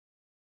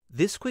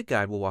This quick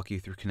guide will walk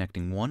you through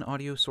connecting one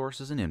audio source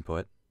as an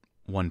input,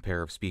 one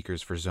pair of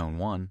speakers for Zone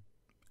 1,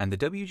 and the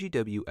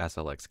WGW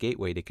SLX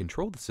gateway to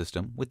control the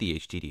system with the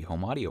HTD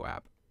Home Audio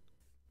app.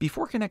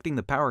 Before connecting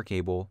the power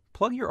cable,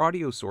 plug your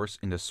audio source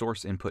into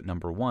source input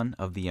number 1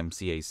 of the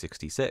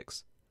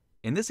MCA-66.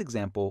 In this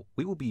example,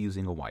 we will be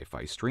using a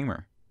Wi-Fi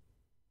streamer.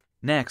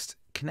 Next,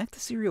 connect the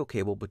serial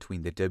cable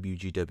between the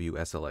WGW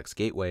SLX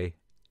gateway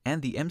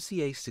and the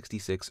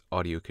MCA-66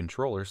 audio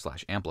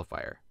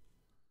controller/amplifier.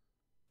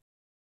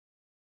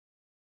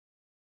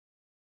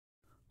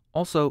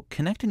 Also,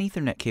 connect an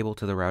Ethernet cable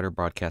to the router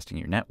broadcasting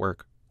your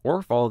network,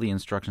 or follow the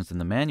instructions in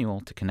the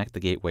manual to connect the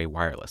gateway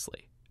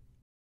wirelessly.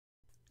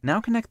 Now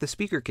connect the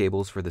speaker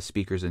cables for the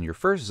speakers in your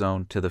first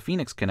zone to the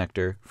Phoenix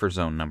connector for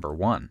zone number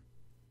 1.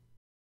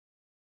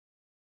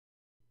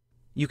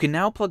 You can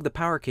now plug the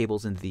power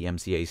cables into the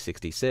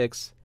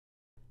MCA-66,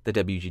 the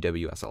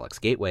WGW SLX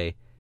gateway,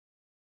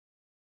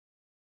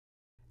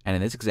 and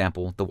in this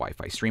example, the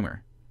Wi-Fi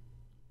streamer.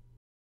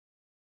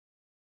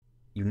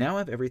 You now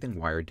have everything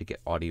wired to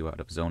get audio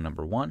out of zone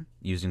number 1,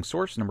 using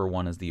source number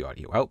 1 as the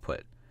audio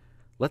output.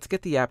 Let's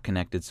get the app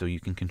connected so you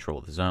can control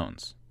the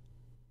zones.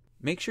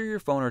 Make sure your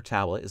phone or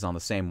tablet is on the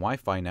same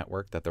Wi-Fi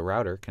network that the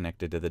router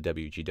connected to the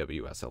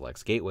WGW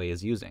SLX gateway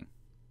is using.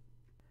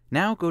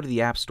 Now go to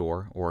the App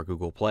Store or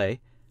Google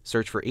Play,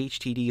 search for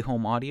HTD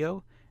Home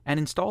Audio, and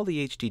install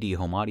the HTD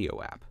Home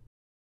Audio app.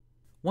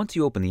 Once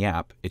you open the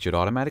app, it should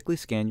automatically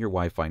scan your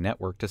Wi-Fi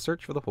network to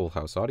search for the whole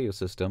house audio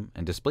system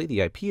and display the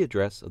IP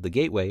address of the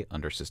gateway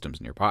under Systems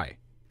Nearby.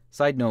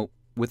 Side note,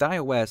 with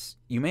iOS,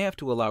 you may have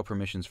to allow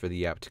permissions for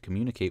the app to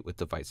communicate with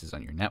devices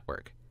on your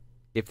network.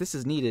 If this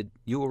is needed,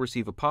 you will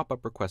receive a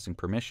pop-up requesting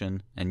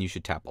permission, and you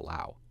should tap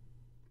Allow.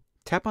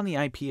 Tap on the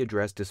IP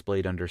address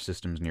displayed under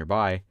Systems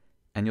Nearby,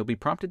 and you'll be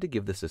prompted to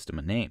give the system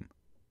a name.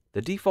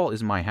 The default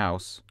is My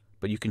House,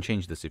 but you can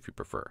change this if you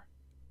prefer.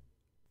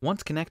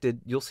 Once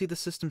connected, you'll see the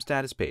system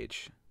status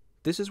page.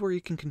 This is where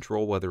you can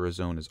control whether a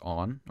zone is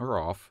on or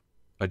off,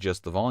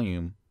 adjust the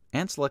volume,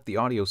 and select the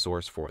audio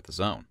source for the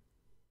zone.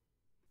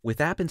 With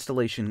app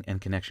installation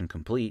and connection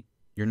complete,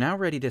 you're now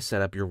ready to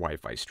set up your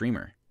Wi-Fi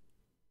streamer.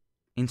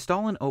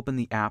 Install and open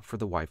the app for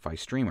the Wi-Fi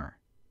streamer.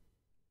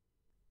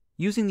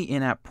 Using the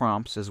in-app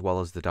prompts as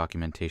well as the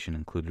documentation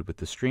included with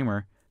the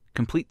streamer,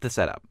 complete the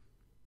setup.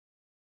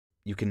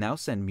 You can now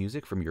send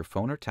music from your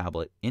phone or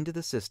tablet into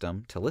the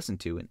system to listen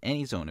to in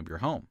any zone of your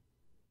home.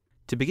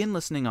 To begin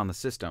listening on the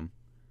system,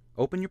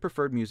 open your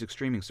preferred music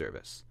streaming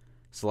service,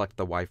 select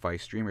the Wi-Fi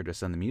streamer to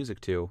send the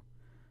music to,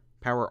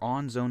 power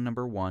on zone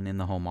number 1 in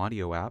the Home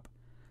Audio app,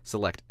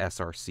 select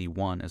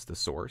SRC1 as the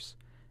source,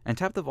 and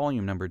tap the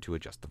volume number to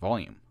adjust the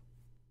volume.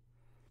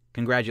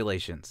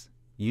 Congratulations!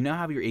 You now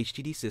have your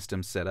HTD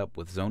system set up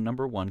with zone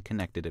number 1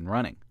 connected and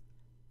running.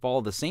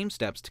 Follow the same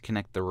steps to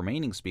connect the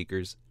remaining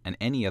speakers and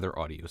any other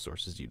audio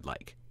sources you'd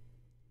like.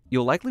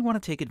 You'll likely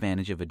want to take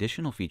advantage of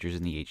additional features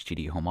in the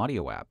HTD Home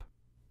Audio app.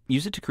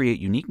 Use it to create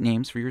unique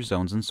names for your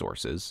zones and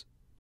sources,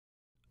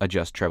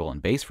 adjust treble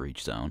and bass for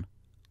each zone,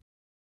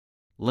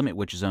 limit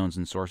which zones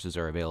and sources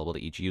are available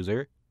to each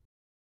user,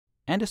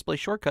 and display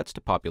shortcuts to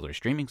popular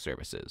streaming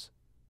services.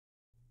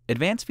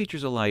 Advanced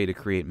features allow you to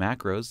create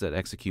macros that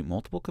execute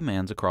multiple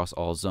commands across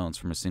all zones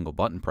from a single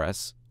button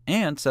press,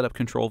 and set up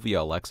control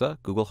via Alexa,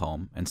 Google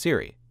Home, and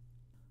Siri.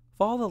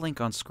 Follow the link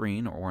on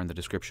screen or in the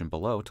description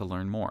below to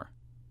learn more.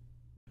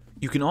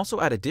 You can also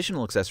add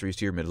additional accessories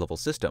to your mid-level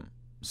system,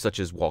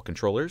 such as wall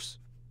controllers,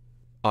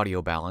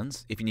 audio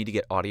balance if you need to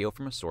get audio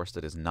from a source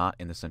that is not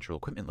in the central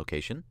equipment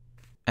location,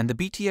 and the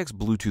BTX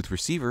Bluetooth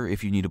receiver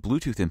if you need a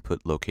Bluetooth input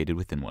located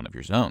within one of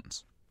your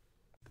zones.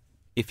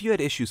 If you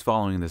had issues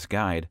following this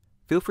guide,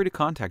 feel free to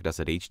contact us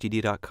at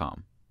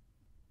htd.com.